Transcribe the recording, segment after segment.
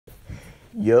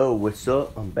Yo, what's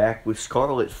up? I'm back with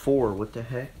Scarlett 4. What the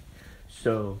heck?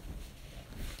 So,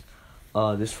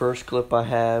 this first clip I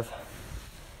have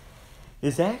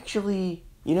is actually,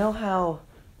 you know how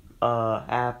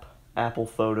Apple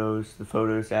Photos, the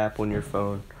Photos app on your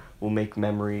phone, will make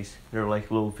memories. They're like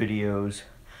little videos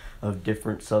of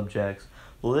different subjects.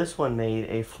 Well, this one made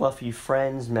a Fluffy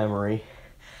Friends memory,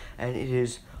 and it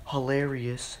is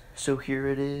hilarious. So here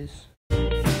it is.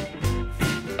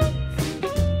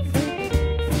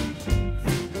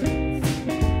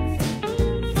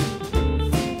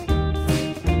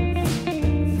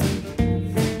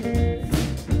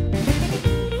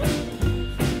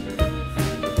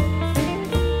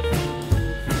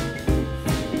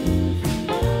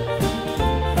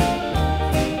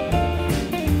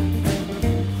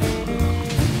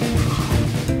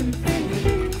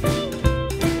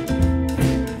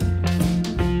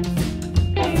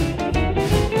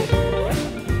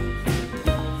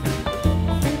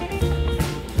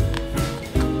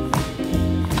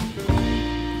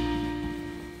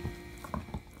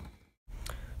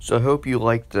 So I hope you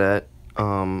liked that.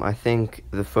 I think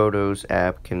the Photos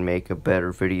app can make a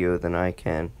better video than I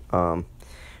can. But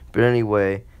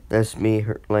anyway, that's me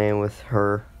laying with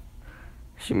her.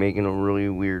 She's making a really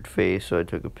weird face, so I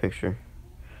took a picture.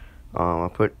 I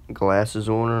put glasses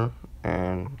on her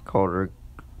and called her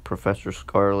Professor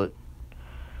Scarlett.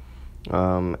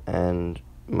 And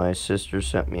my sister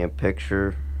sent me a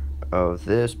picture of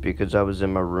this because I was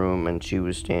in my room and she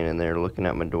was standing there looking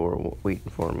at my door waiting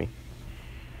for me.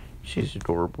 She's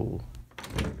adorable.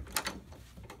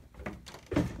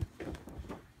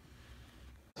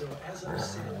 So as I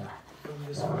said from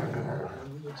this morning, when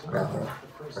we were talking about the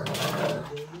first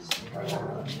 30 days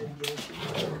of mitigation,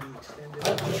 and we extended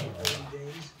it for 30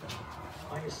 days,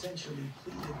 I essentially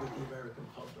pleaded with the American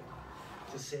public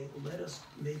to say, let us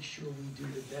make sure we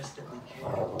do the best that we can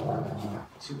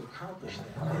to accomplish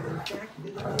that. And in fact,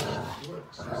 mitigation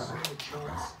works. You saw the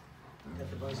charts that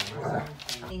the Vice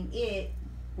President... It,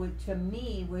 which to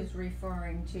me was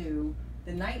referring to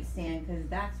the nightstand, because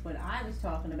that's what I was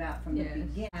talking about from the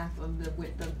beginning. Half of the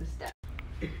width of the step.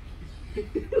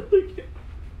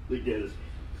 Look at us.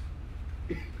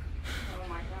 Oh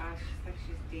my gosh, it's like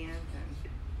she's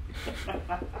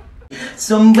dancing.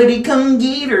 Somebody come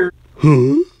get her.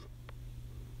 Huh?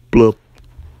 Blup.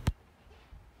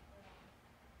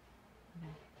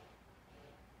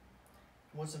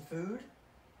 Want some food?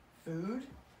 Food?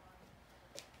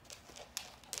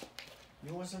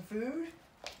 You want some food?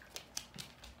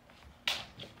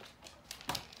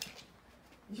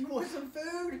 You want some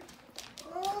food?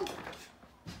 Oh!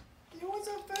 You want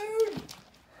some food?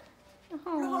 You're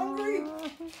hungry? You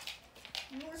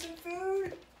want some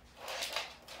food?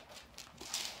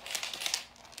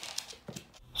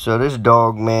 So this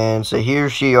dog, man, so here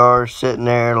she are sitting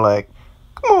there like,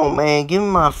 come on, man, give me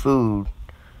my food.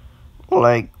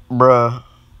 Like, bruh.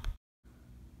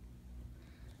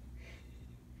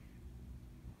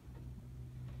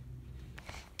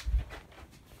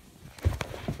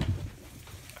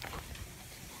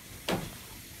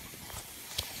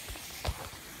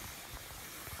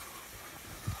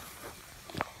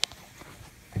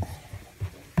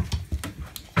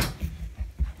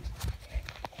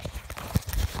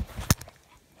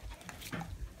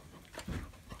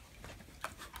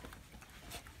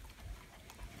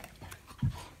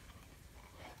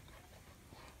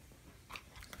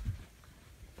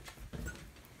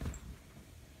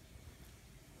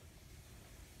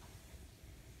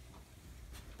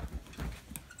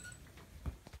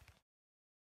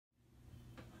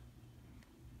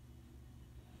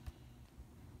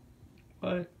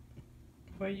 What?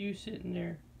 Why are you sitting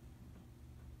there?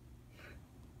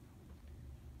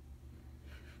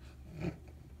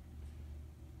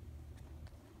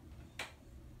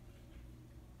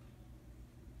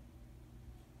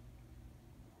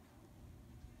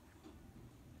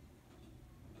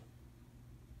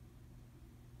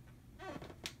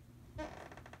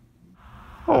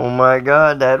 Oh my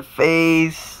god, that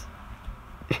face.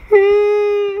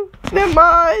 They're my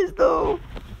eyes though.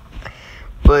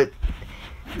 But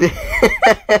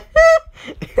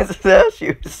so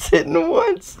she was sitting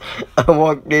once. I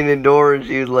walked in the door and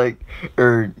she was like,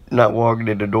 or not walking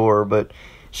in the door, but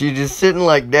she just sitting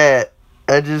like that.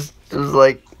 I just was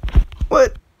like,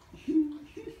 what?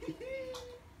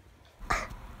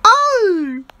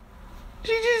 Oh!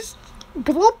 She just,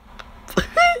 bloop.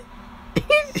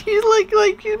 She's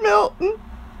like she's melting.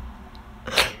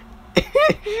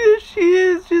 She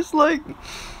is just like,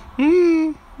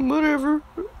 whatever.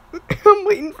 I'm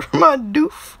waiting for my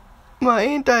doof, my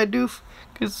anti-doof,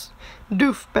 because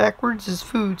doof backwards is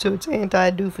food, so it's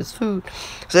anti-doof is food.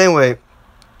 So anyway,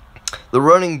 the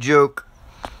running joke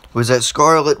was that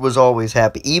Scarlett was always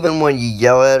happy. Even when you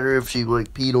yell at her if she,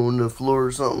 like, peed on the floor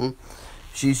or something,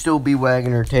 she'd still be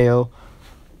wagging her tail,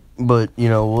 but, you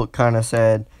know, look kind of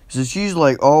sad. So she's,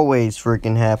 like, always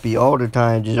freaking happy all the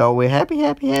time. Just always happy,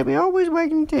 happy, happy, always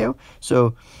wagging her tail.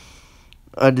 So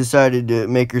I decided to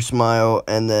make her smile,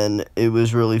 and then it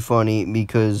was really funny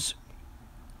because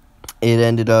it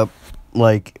ended up,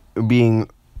 like, being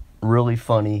really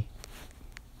funny.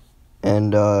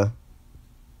 And,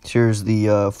 here's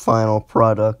the final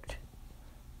product.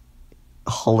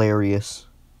 Hilarious.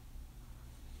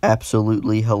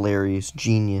 Absolutely hilarious.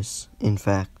 Genius, in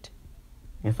fact.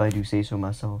 If I do say so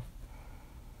myself.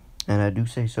 And I do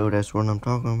say so, that's what I'm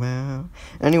talking about.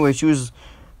 Anyway, she was...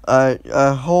 I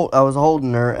was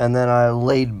holding her, and then I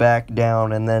laid back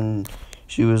down, and then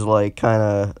she was, like, kind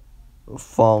of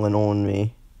falling on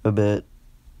me a bit.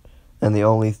 And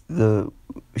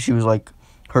she was, like,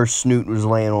 her snoot was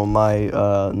laying on my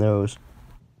nose.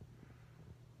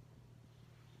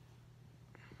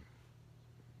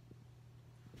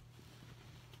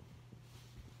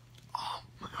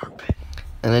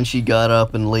 And then she got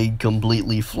up and laid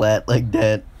completely flat like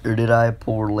that. Or did I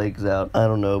pull her legs out? I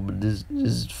don't know, but this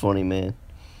is funny, man.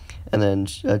 And then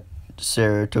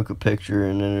Sarah took a picture,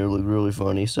 and then it looked really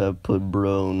funny, so I put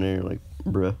bro in there, like,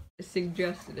 bruh.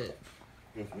 Suggested it.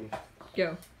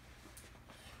 Go.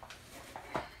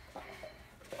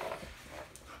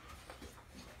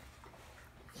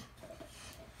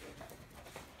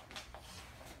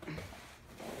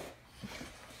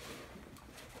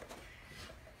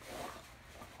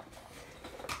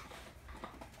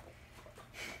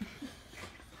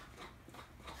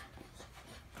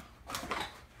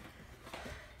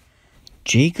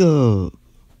 Jacob.